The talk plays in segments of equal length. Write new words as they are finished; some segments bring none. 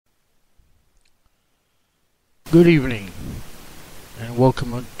Good evening, and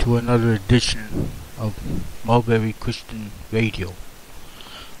welcome to another edition of Mulberry Christian Radio.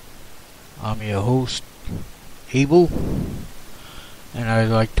 I'm your host, Abel, and I'd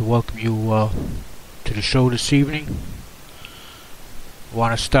like to welcome you to the show this evening. I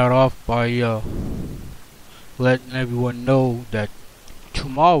want to start off by letting everyone know that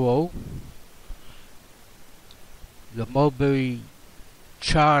tomorrow, the Mulberry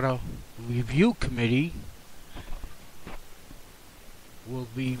Charter Review Committee will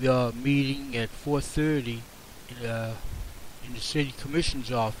be meeting at 4:30 in the City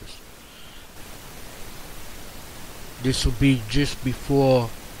Commission's office. This will be just before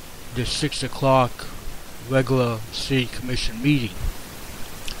the 6 o'clock regular City Commission meeting.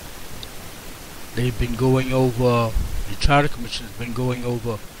 They've been going over, the Charter Commission has been going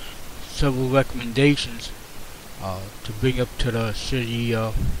over several recommendations to bring up to the City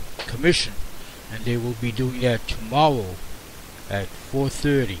Commission, and they will be doing that tomorrow at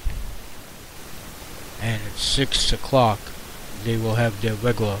 4:30, and at 6 o'clock they will have their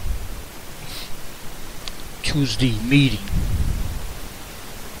regular Tuesday meeting.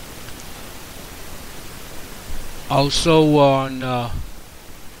 Also on the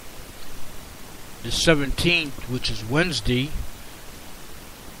 17th, which is Wednesday,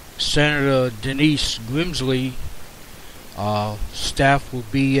 Senator Denise Grimsley staff will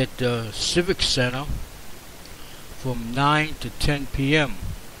be at the Civic Center from 9 to 10 p.m.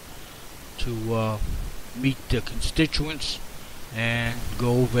 to meet the constituents and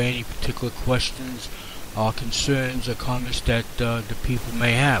go over any particular questions or concerns or comments that the people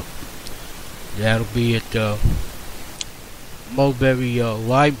may have. That'll be at the Mulberry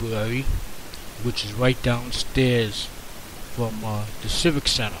Library, which is right downstairs from the Civic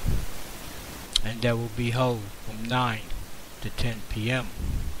Center, and that will be held from 9 to 10 p.m.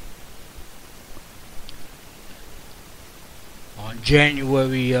 On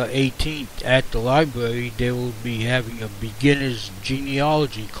January 18th at the library, they will be having a beginner's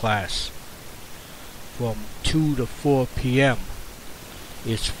genealogy class from 2 to 4 p.m.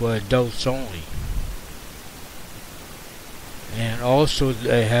 It's for adults only. And also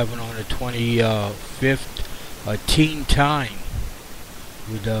they have it on the 25th, a teen time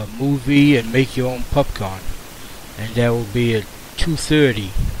with a movie and make your own popcorn. And that will be at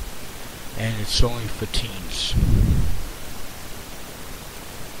 2:30, and it's only for teens.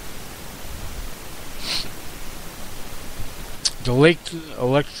 The Lakeland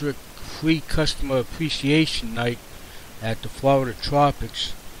Electric Free Customer Appreciation Night at the Florida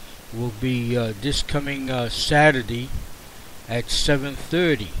Tropics will be this coming Saturday at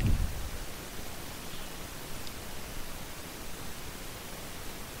 7:30.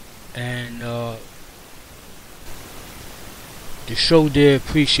 And to show their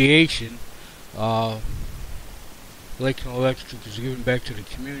appreciation, Lakeland Electric is giving back to the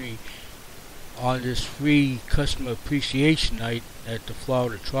community on this free customer appreciation night at the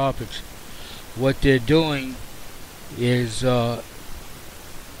Florida Tropics. What they're doing is all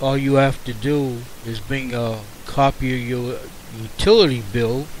you have to do is bring a copy of your utility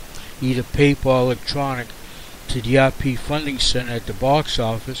bill, either paper or electronic, to the RP Funding Center at the box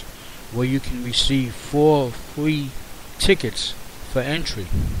office, where you can receive 4 free tickets for entry.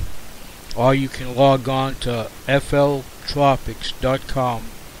 Or you can log on to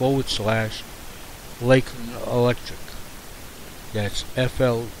fltropics.com/Lakeland Electric. That's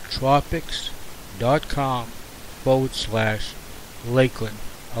fltropics.com/Lakeland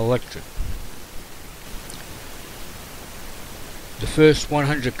Electric. The first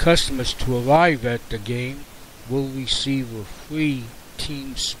 100 customers to arrive at the game will receive a free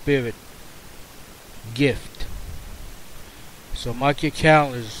Team Spirit gift. So mark your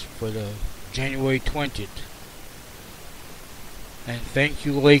calendars for the January 20th. And thank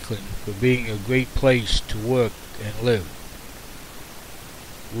you, Lakeland, for being a great place to work and live.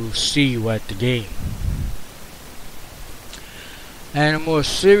 We'll see you at the game. And a more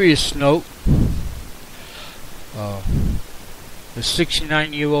serious note, a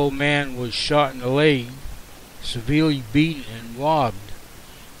 69-year-old man was shot in the leg, severely beaten and robbed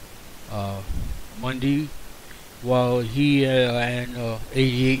Monday, while he and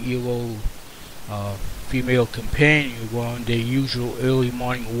 88-year-old female companion were on their usual early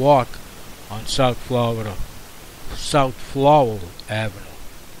morning walk on South Florida Avenue,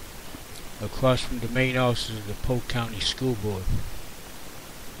 across from the main offices of the Polk County School Board.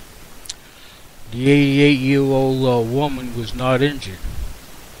 The 88-year-old woman was not injured.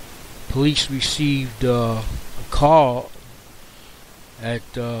 Police received a call at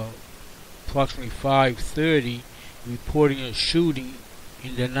approximately 5:30 reporting a shooting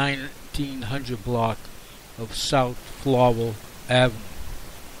in the 1900 block of South Floral Avenue.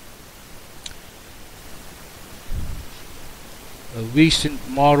 A recent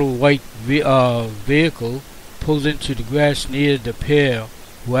model white vehicle pulled into the grass near the pair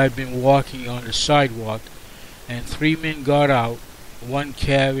who had been walking on the sidewalk, and 3 men got out, one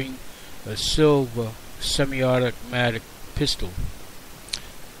carrying a silver semi-automatic pistol.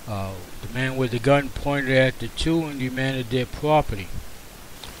 The man with the gun pointed at the two and demanded their property.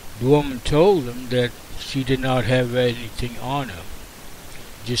 The woman told him that she did not have anything on her,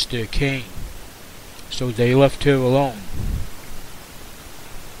 just their cane, so they left her alone.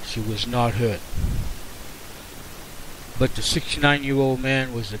 She was not hurt. But the 69-year-old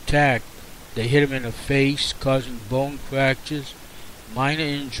man was attacked. They hit him in the face, causing bone fractures, minor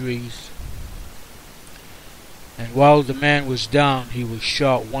injuries, and while the man was down, he was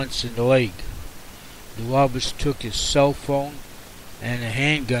shot once in the leg. The robbers took his cell phone and a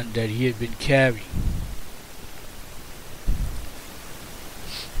handgun that he had been carrying.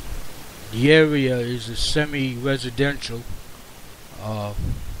 The area is a semi-residential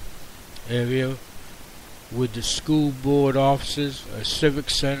area with the school board offices, a civic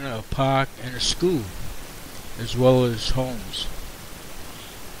center, a park, and a school, as well as homes.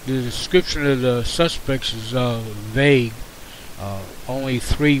 The description of the suspects is vague. Only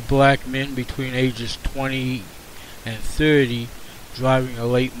 3 black men between ages 20 and 30 driving a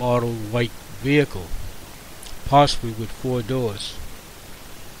late model white vehicle, possibly with 4 doors.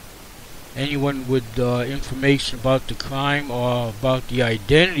 Anyone with information about the crime or about the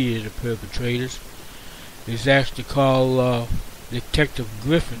identity of the perpetrators is asked to call Detective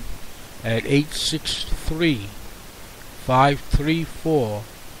Griffin at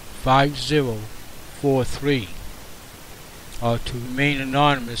 863-534-5043, or to remain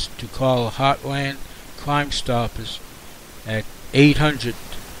anonymous to call Heartland Crime Stoppers at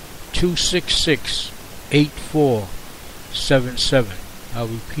 800-266-8477. I'll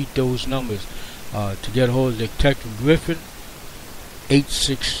repeat those numbers. To get a hold of Detective Griffin,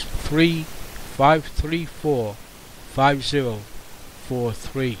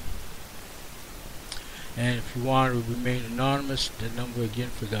 863-534-5043. And if you want to remain anonymous, the number again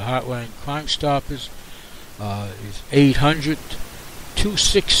for the Hotline Crime Stoppers is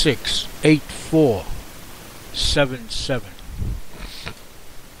 800-266-8477.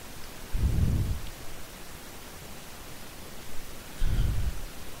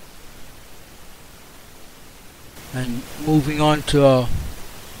 And moving on to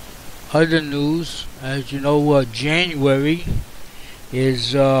other news, as you know, January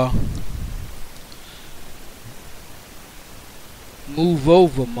is Move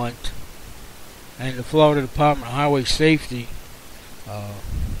Over Month, and the Florida Department of Highway Safety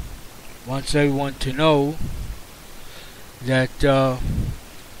wants everyone to know that the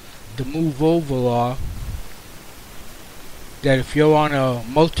Move Over law, that if you're on a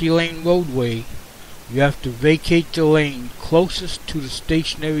multi-lane roadway, you have to vacate the lane closest to the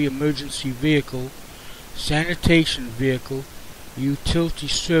stationary emergency vehicle, sanitation vehicle, utility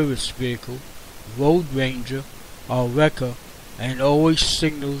service vehicle, road ranger, or wrecker, and always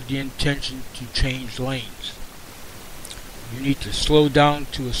signal the intention to change lanes. You need to slow down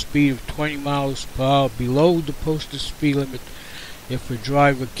to a speed of 20 miles per hour below the posted speed limit if a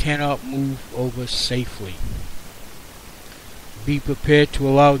driver cannot move over safely. Be prepared to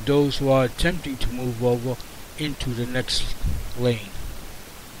allow those who are attempting to move over into the next lane.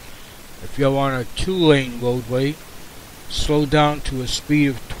 If you're on a 2-lane roadway, slow down to a speed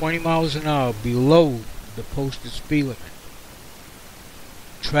of 20 miles an hour below the posted speed limit.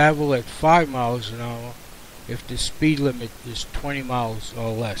 Travel at 5 miles an hour if the speed limit is 20 miles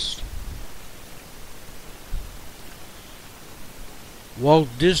or less. Walt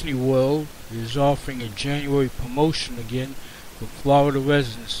Disney World is offering a January promotion again for Florida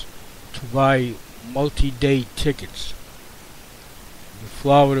residents to buy multi-day tickets. The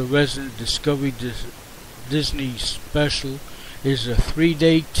Florida Resident Discovery Disney Special is a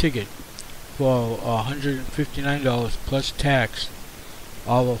 3-day ticket for $159 plus tax,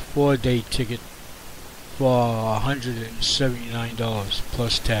 or a 4-day ticket for $179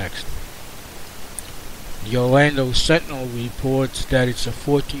 plus tax. The Orlando Sentinel reports that it's a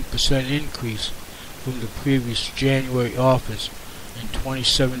 14% increase from the previous January offers in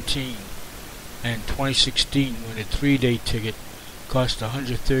 2017 and 2016, when a 3-day ticket cost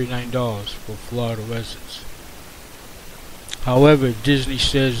 $139 for Florida residents. However, Disney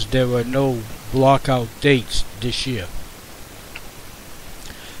says there are no blockout dates this year.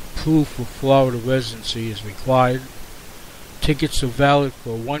 Proof of Florida residency is required. Tickets are valid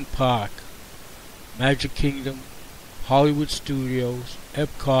for one park: Magic Kingdom, Hollywood Studios,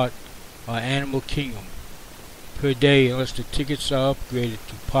 Epcot, or Animal Kingdom, per day unless the tickets are upgraded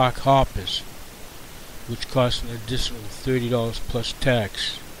to park hoppers, which cost an additional $30 plus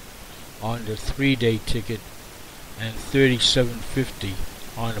tax on the 3-day ticket and $37.50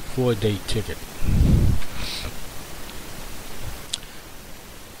 on a 4-day ticket.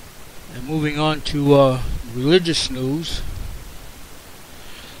 And moving on to religious news.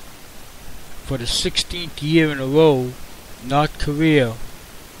 For the 16th year in a row, North Korea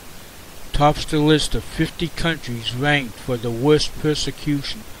tops the list of 50 countries ranked for the worst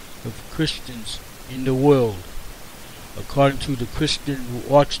persecution of Christians in the world, according to the Christian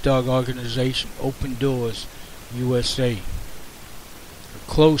watchdog organization Open Doors USA. A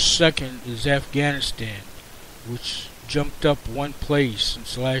close second is Afghanistan, which jumped up one place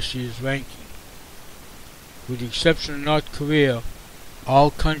since last year's ranking. With the exception of North Korea,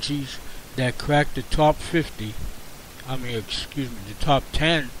 all countries that cracked the top 50, the top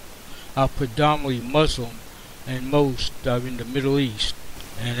 10, are predominantly Muslim, and most are in the Middle East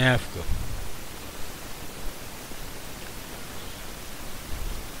and Africa.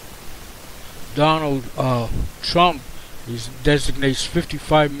 Donald Trump designates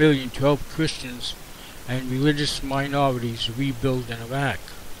 $55 million to help Christians and religious minorities rebuild in Iraq.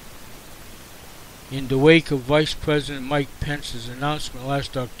 In the wake of Vice President Mike Pence's announcement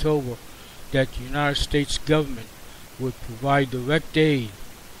last October that the United States government would provide direct aid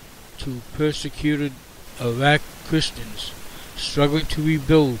to persecuted Iraq Christians struggling to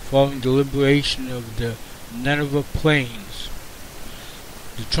rebuild following the liberation of the Nineveh Plains,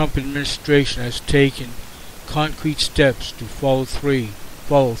 the Trump administration has taken concrete steps to follow through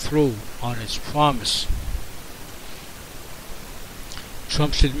on its promise.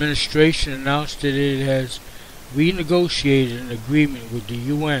 Trump's administration announced that it has renegotiated an agreement with the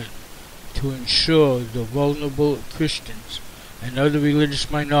UN to ensure the vulnerable Christians and other religious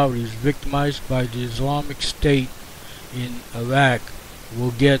minorities victimized by the Islamic State in Iraq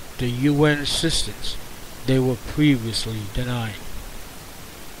will get the UN assistance they were previously denied.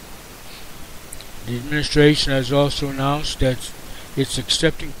 The administration has also announced that it's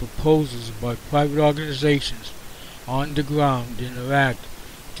accepting proposals by private organizations on the ground in Iraq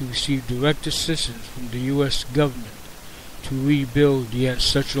to receive direct assistance from the U.S. government to rebuild the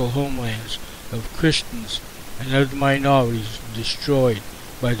ancestral homelands of Christians and other minorities destroyed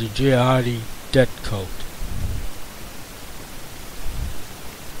by the jihadi death cult.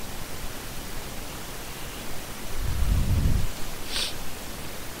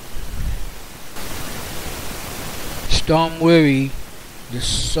 Storm Worry, the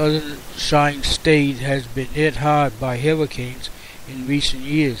southern state, has been hit hard by hurricanes in recent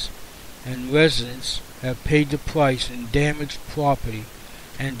years, and residents have paid the price in damaged property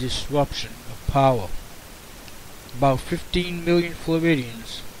and disruption of power. About 15 million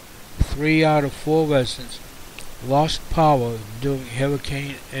Floridians, 3 out of 4 residents, lost power during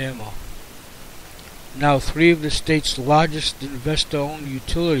Hurricane Irma. Now 3 of the state's largest investor-owned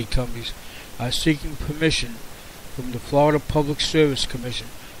utility companies are seeking permission from the Florida Public Service Commission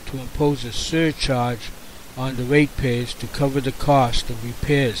to impose a surcharge on the ratepayers to cover the cost of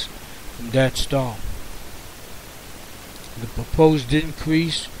repairs from that storm. The proposed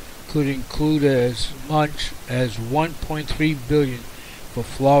increase could include as much as $1.3 billion for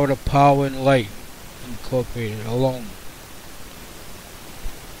Florida Power and Light Incorporated alone.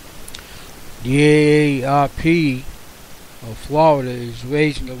 The AARP of Florida is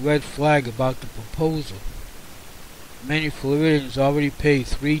raising a red flag about the proposal. Many Floridians already pay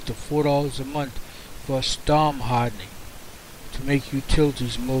 $3 to $4 a month for storm hardening to make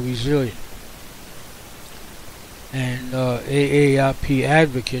utilities more resilient. And AARP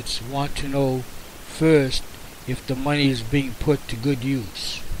advocates want to know first if the money is being put to good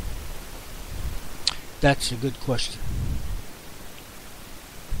use. That's a good question.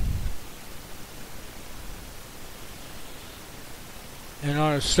 And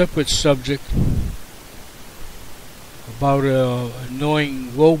on a separate subject about annoying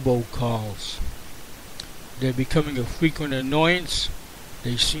robocalls. They're becoming a frequent annoyance.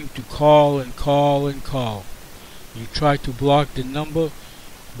 They seem to call and call and call. You try to block the number,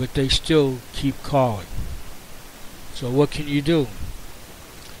 but they still keep calling. So what can you do?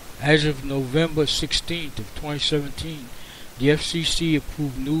 As of November 16th of 2017, the FCC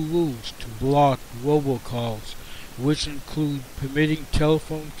approved new rules to block robocalls, which include permitting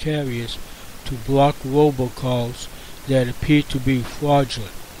telephone carriers to block robocalls that appear to be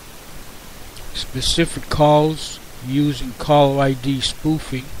fraudulent. Specific calls using caller ID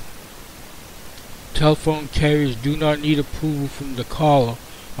spoofing. Telephone carriers do not need approval from the caller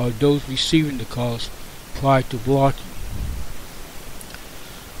or those receiving the calls prior to blocking.